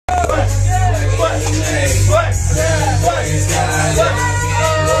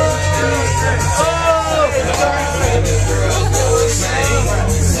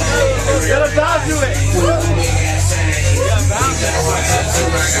Gotta bounce to it.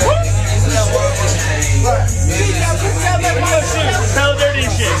 Hell dirty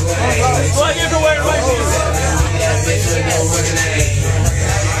shit. So I give her wearing my shoes.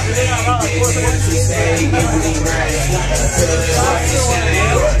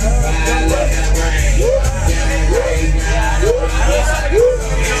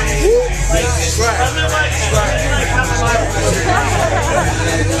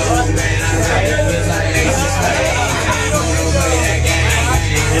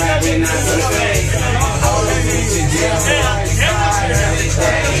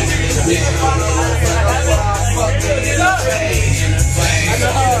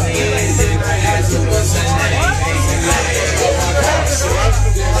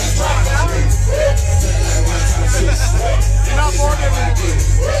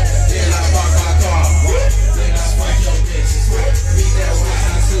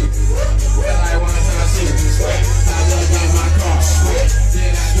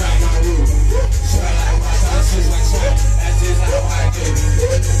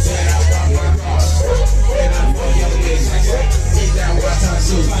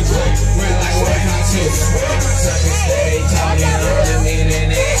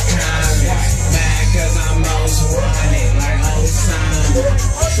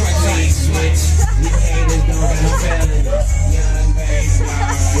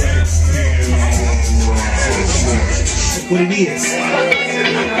 What it is.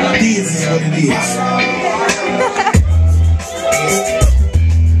 This is what it is.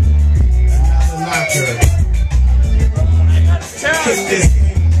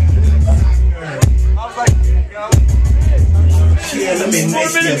 Yeah, let me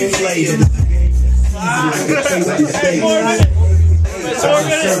make you play it.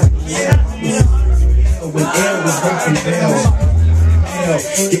 When air was rocking bells,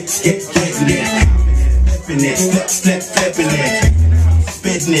 flipping it,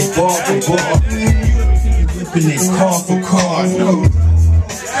 spitting it, ball for ball, whipping it, car for car. No,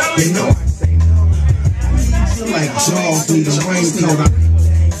 you know I say no. Feel like Jaws need a raincoat.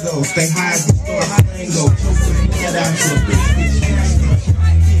 Go stay high as the stars. Go get out your bitch.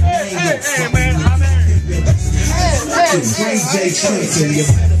 Hey man, I'm Ray J Clinton, you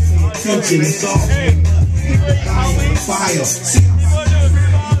better pay attention. It's all fire.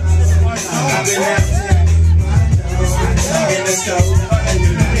 I've been having in the stove,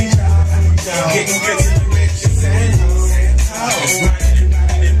 getting rich in the riches and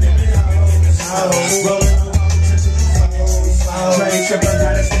rolling train trip, I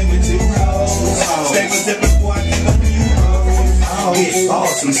gotta stay with you. Stay with different boy, I keep up you. It's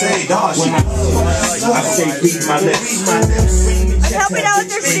awesome, say dog shit. I say read my lips. I'm helping out with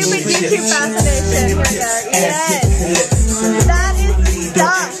their stupid YouTube fascination. Yes. That is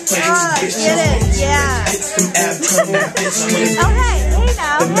stuff. Oh, get it. Yeah. Oh, hey. Hey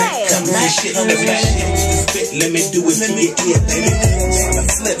now. Hey. Let me do it for your ear, baby. On the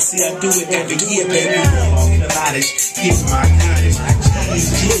flip, see I do it every year, baby. Get my cottage.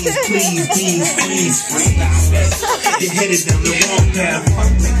 Please, you're headed down the wrong path.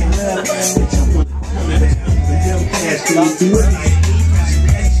 Making love.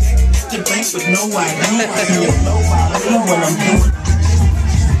 The bank with no idea. I know what I'm doing.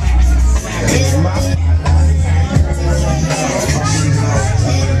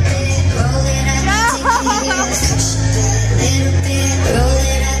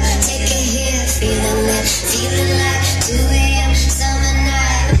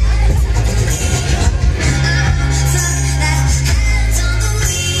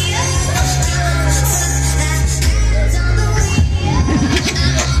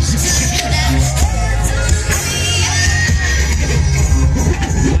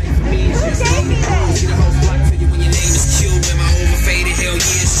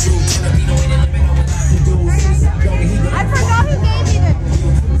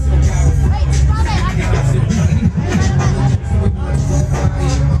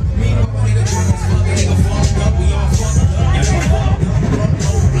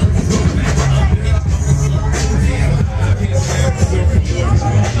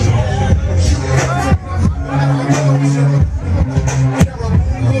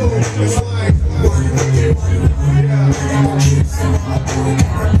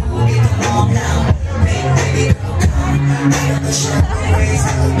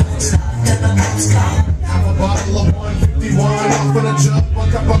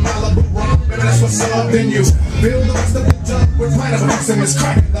 Build the rest of the jump with my kind of Maximus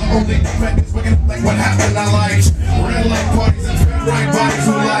crack. The only defect is waking up like what happened. I like red light parties and fat right bodies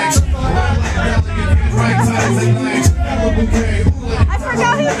who like red light belly and get right ties at night. I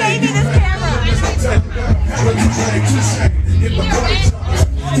forgot who gave me this camera.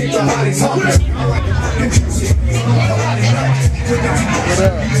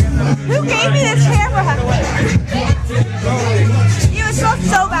 Who gave me this camera? You, it smells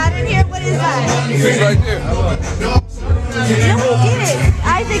so bad in here. What is that? It's right there. No, he didn't.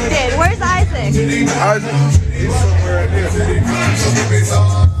 Isaac did. Where's Isaac? Isaac, he's somewhere right here.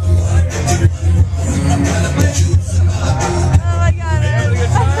 Oh my god.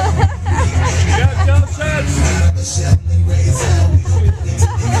 Yeah, jump shots.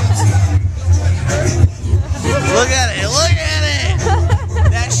 Look at it, look at it!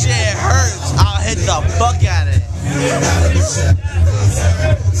 That shit hurts. I'll hit the fuck out of it.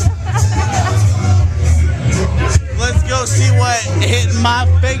 Let's go see what hitting my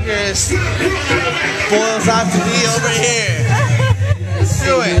fingers boils out to be over here. Let's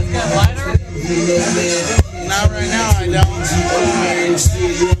do it. Not right now, I don't.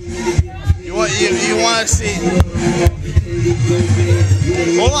 You want to see?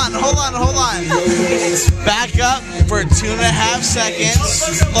 Hold on. Back up for 2.5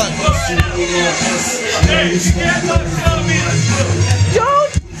 seconds. Look.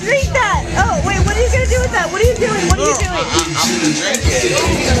 Don't drink that. Oh, wait, what are you going to do with that? What are you doing? What are you doing? I'm gonna drink it.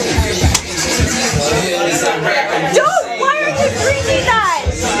 Don't! Why are you drinking that?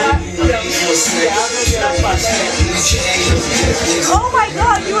 Oh my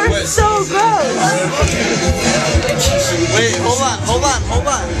god, you are so gross. Wait, hold on.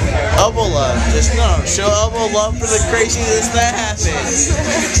 Elbow love. Just no. Show elbow love for the craziness that happened.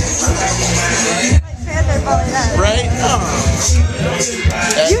 Right?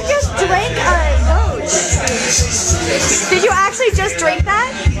 You just drank a Coach. Did you actually just drink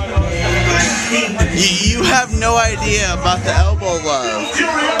that? You have no idea about the elbow love.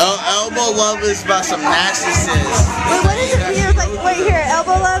 Elbow love is about some nastiness. Wait, what is it? Peter's like, wait here,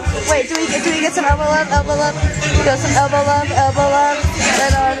 elbow love. Wait, do we get some elbow love? Elbow love. Go some elbow love. Elbow love.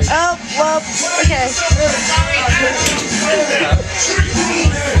 Right on. Oh, well, okay.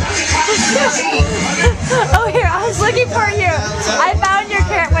 Oh, here, I was looking for you. I found your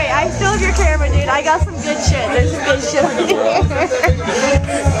camera. Wait, I still have your camera, dude. I got some good shit. There's some good shit on here.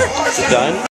 Done?